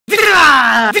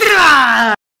What's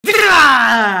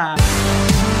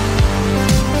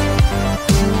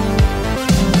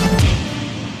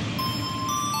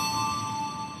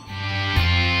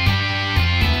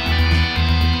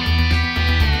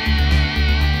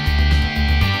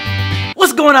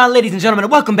going on, ladies and gentlemen,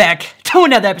 and welcome back to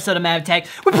another episode of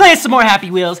MAVATTACK. We're playing some more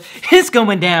Happy Wheels. It's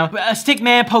going down. A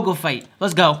Stickman Pogo fight.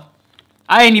 Let's go.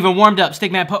 I ain't even warmed up.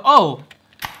 Stickman Pogo. Oh,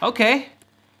 okay.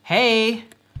 Hey.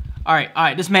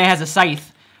 Alright, this man has a scythe.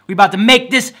 We about to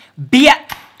make this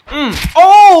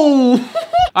Oh!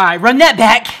 Alright, run that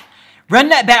back. Run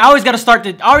that back. I always gotta start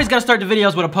the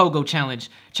videos with a pogo challenge.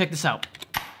 Check this out.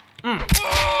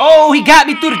 Oh, he got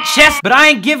me through the chest, but I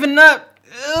ain't giving up.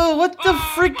 Ugh, what the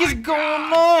frick is going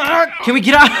on? Can we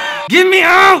get out? Get me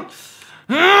out!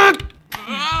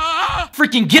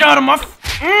 Freaking get out of my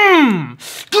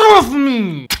get off of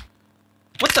me!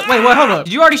 What the? Wait, what? Hold up.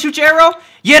 Did you already shoot your arrow?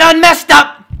 You done messed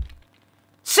up!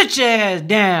 Sit your ass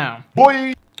down.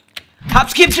 Boy! Hop,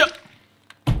 skip, jump!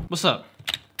 What's up?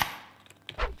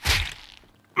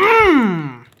 Get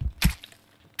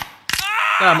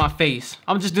out of my face.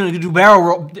 I'm just gonna do barrel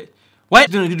roll. What?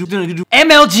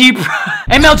 MLG Pro.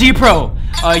 MLG Pro.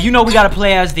 You know we gotta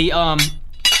play as the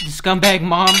scumbag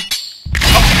mom.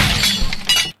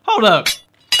 Oh. Hold up.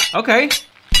 Okay.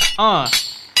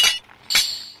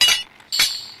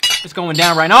 It's going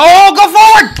down right now. Oh, go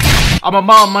forward! I'm a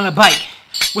mom on a bike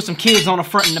with some kids on the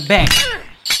front and the back,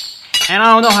 and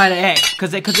I don't know how to act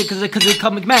cause they call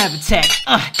me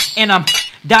MAVATTACK. And I'm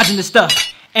dodging the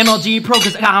stuff. MLG Pro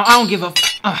cause I don't give a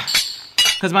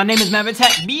cause my name is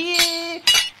MAVATTACK. Yeah.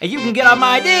 And you can get on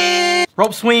my dick.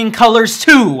 Rope swing colors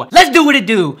 2. Let's do what it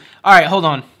do. All right, hold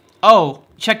on. Oh,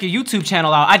 check your YouTube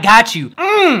channel out. I got you.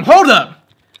 Hold up.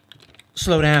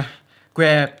 Slow down.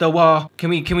 Grab the wall. Can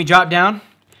we drop down?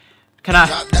 Can I?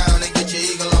 Drop down and get your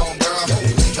eagle on, girl.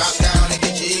 Drop down and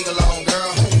get your eagle on,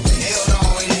 girl. Hell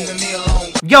no, ain't leaving me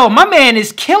alone. Yo, my man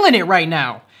is killing it right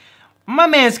now. My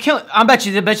man's killing. I bet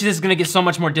you this is gonna get so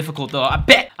much more difficult though. I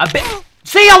bet.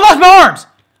 See, I lost my arms.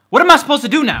 What am I supposed to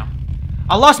do now?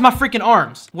 I lost my freaking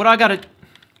arms. What I gotta?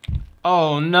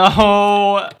 Oh no!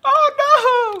 Oh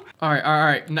no! All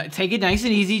right. Take it nice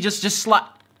and easy. Just slide.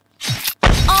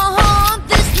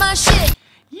 This my shit.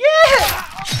 Yeah.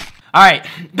 All right,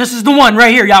 this is the one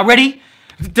right here. Y'all ready?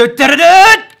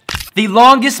 The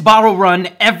longest bottle run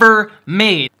ever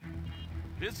made.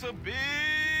 It's a big.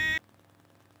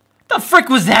 The frick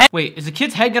was that? Wait, is the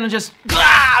kid's head gonna just?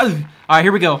 All right,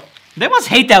 here we go. They must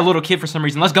hate that little kid for some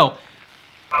reason. Let's go.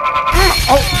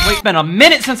 Oh, wait, it's been a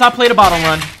minute since I played a bottle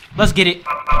run. Let's get it.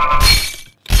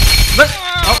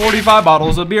 45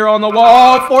 bottles of beer on the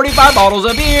wall. 45 bottles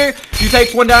of beer. You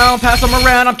take one down, pass them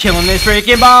around. I'm killing this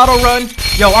freaking bottle run.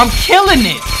 Yo, I'm killing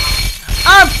this.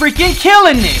 I'm freaking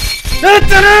killing this. Now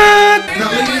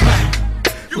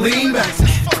lean back.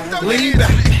 Lean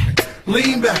back.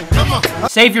 Lean back. Come on.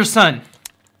 Save your son.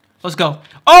 Let's go.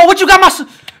 Oh, what you got my son?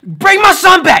 Bring my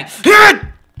son back.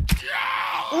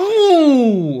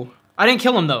 Ooh. I didn't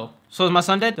kill him though. So is my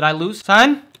son dead? Did I lose?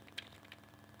 Son?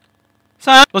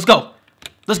 Son? Let's go.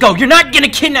 Let's go. You're not gonna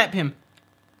kidnap him.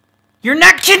 You're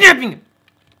not kidnapping him.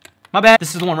 My bad.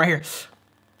 This is the one right here.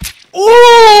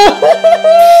 Ooh.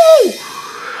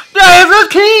 That was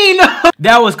clean.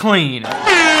 That was clean.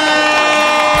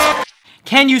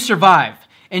 Can you survive?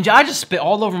 And I just spit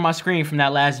all over my screen from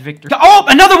that last victory. Oh,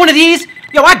 another one of these.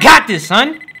 Yo, I got this,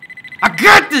 son. I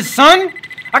got this, son.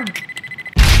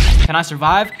 Can I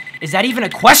survive? Is that even a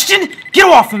question? Get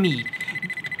off of me.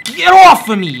 Get off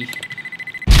of me.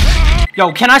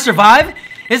 Yo, can I survive?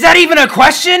 Is that even a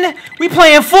question? We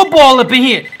playing football up in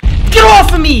here. Get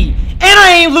off of me. And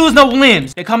I ain't lose no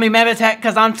limbs. They call me MAVATTACK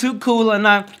because I'm too cool and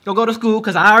I don't go to school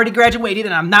because I already graduated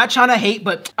and I'm not trying to hate,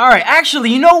 but alright, actually,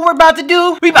 you know what we're about to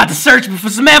do? We about to search for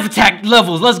some MAVATTACK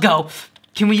levels. Let's go.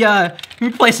 Can we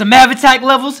play some MAVATTACK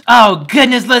levels? Oh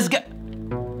goodness, let's go.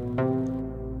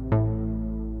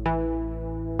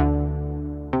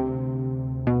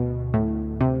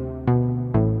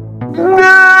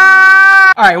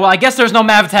 Alright, well I guess there's no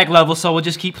MAVATTACK level, so we'll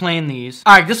just keep playing these.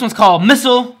 Alright, this one's called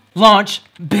Missile Launch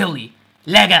Billy.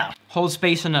 Lego. Hold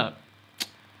spacing up.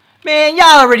 Man,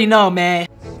 y'all already know, man.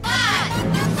 5, 4,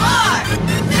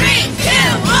 3, 2,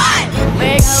 1.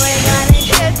 We're going on a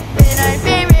trip in our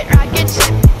favorite rocket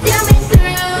ship. Zooming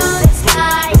through the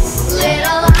sky.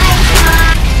 Little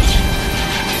icon.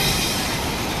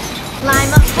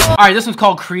 Alright, this one's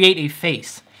called Create a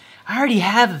Face. I already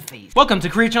have a face. Welcome to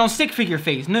Create Your Own Stick Figure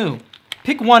Face. New.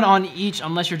 Pick one on each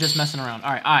unless you're just messing around.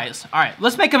 All right, eyes. All right,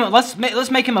 let's make him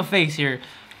a face here.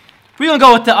 We're gonna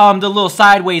go with the little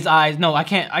sideways eyes. No, I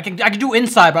can't. I can do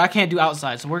inside, but I can't do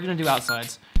outside. So we're gonna do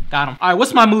outsides. Got him. All right,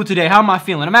 what's my mood today? How am I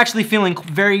feeling? I'm actually feeling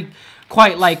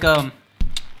quite like, oh,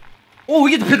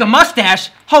 we get to pick a mustache.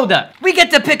 Hold up. We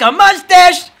get to pick a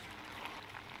mustache.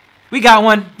 We got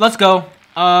one. Let's go.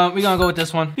 We're gonna go with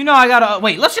this one. You know, I gotta,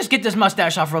 wait, let's just get this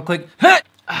mustache off real quick.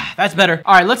 That's better.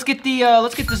 All right, let's get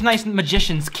this nice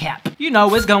magician's cap. You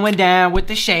know it's going down with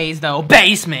the shades, though.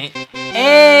 Basement.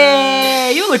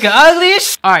 Hey, you looking ugly as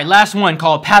sh. All right, last one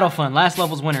called Paddle Fun. Last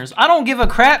level's winners. I don't give a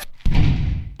crap.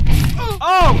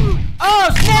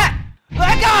 Oh, snap.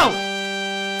 Let go.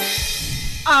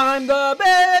 I'm the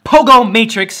best. Pogo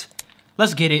Matrix.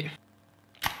 Let's get it.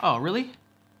 Oh, really?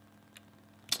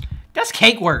 That's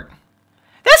cake work.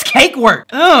 That's cake work.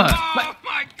 Ugh. Oh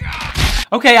my god.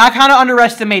 Okay, I kind of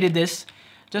underestimated this.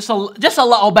 Just a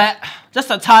little bit.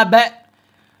 Just a tad bit.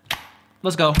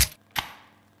 Let's go.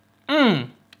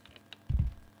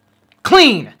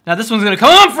 Clean. Now this one's gonna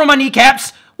come from my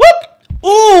kneecaps. Whoop.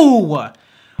 Ooh.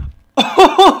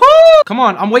 Come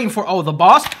on, I'm waiting for, oh, the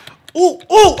boss. Ooh.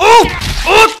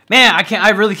 Man, I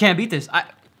really can't beat this.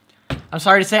 I'm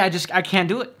sorry to say, I can't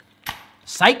do it.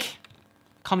 Psych.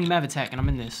 Call me Mavatack, and I'm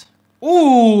in this.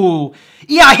 Ooh.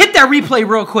 Yeah, I hit that replay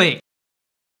real quick.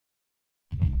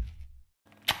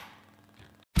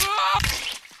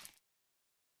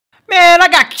 Man, I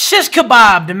got shish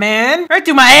kebabbed, man. Right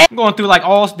through my head. I'm going through like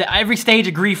every stage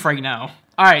of grief right now.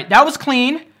 All right, that was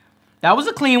clean. That was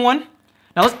a clean one.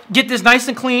 Now let's get this nice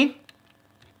and clean.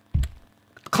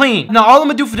 Clean. Now all I'm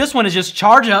gonna do for this one is just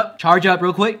charge up. Charge up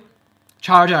real quick.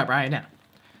 Charge up right now.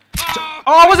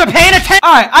 Oh, I wasn't paying attention.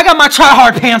 All right, I got my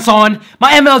try-hard pants on.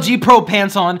 My Mlg Pro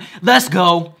pants on. Let's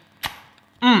go.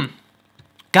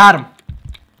 Got him.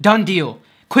 Done deal.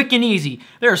 Quick and easy.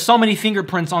 There are so many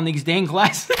fingerprints on these dang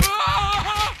glasses.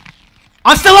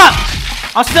 I'm still up.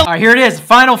 All right, here it is.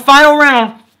 Final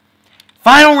round.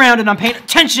 Final round, and I'm paying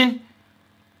attention.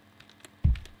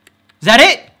 Is that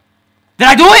it? Did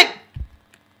I do it?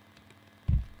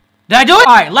 Did I do it?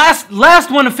 All right,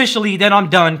 last one officially, then I'm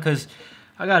done, because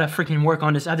I gotta freaking work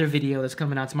on this other video that's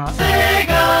coming out tomorrow.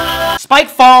 Spike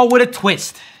fall with a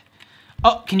twist.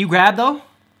 Oh, can you grab, though?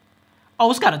 Oh,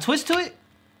 it's got a twist to it?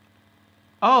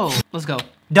 Oh, let's go.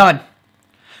 Done.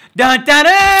 Dun, dun,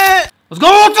 dun. Let's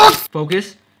go.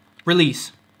 Focus.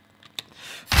 Release.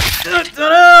 Dun, dun,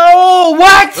 dun. Oh,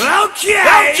 what?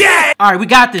 Okay. All right, we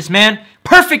got this, man.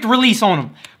 Perfect release on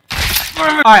him. All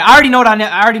right, I already know what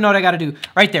I gotta do.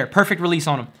 Right there, perfect release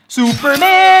on him.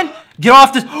 Superman, get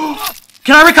off this.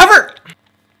 Can I recover?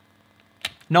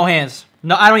 No hands.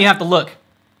 No, I don't even have to look.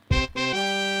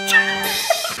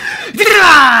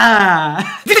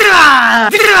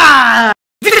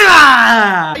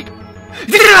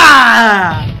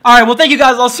 Alright, well, thank you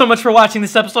guys all so much for watching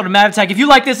this episode of Mavatack. If you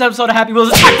like this episode of Happy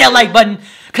Wheels, hit that like button,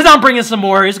 because I'm bringing some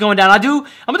more. It's going down. I'm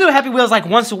gonna do Happy Wheels like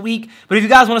once a week, but if you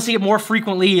guys want to see it more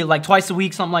frequently, like twice a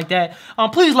week, something like that,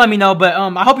 please let me know. But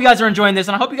I hope you guys are enjoying this,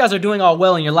 and I hope you guys are doing all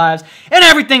well in your lives, and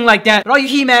everything like that. But all you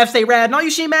he-mavs stay rad, and all you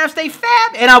she-mavs stay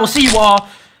fab, and I will see you all.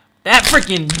 That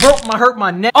freaking hurt my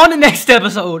neck on the next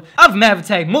episode of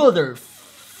Mavatack.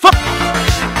 Motherfucker.